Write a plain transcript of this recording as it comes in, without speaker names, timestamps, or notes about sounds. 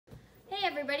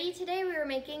everybody, today we are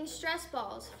making stress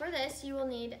balls. For this you will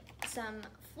need some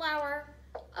flour,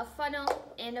 a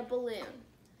funnel, and a balloon.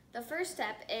 The first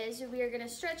step is we are going to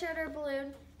stretch out our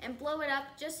balloon and blow it up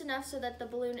just enough so that the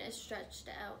balloon is stretched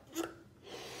out.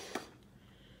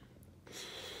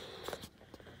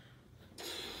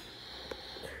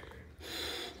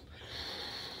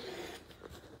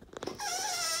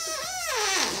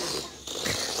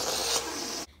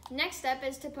 Next step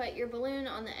is to put your balloon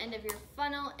on the end of your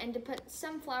funnel and to put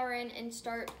some flour in and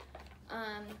start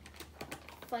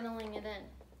funneling it in.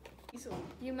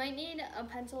 You might need a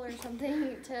pencil or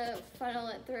something to funnel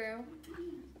it through.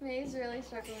 May's really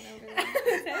struggling over there.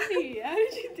 Teddy, how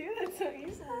did you do that so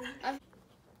easily?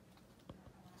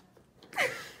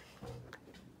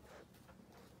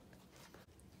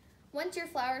 Once your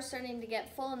flour is starting to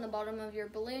get full in the bottom of your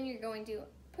balloon, you're going to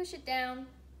push it down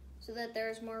so that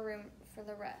there's more room for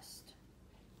the rest.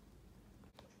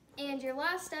 And your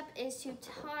last step is to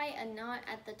tie a knot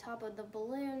at the top of the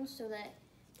balloon so that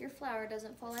your flour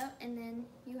doesn't fall out, and then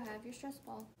you have your stress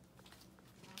ball.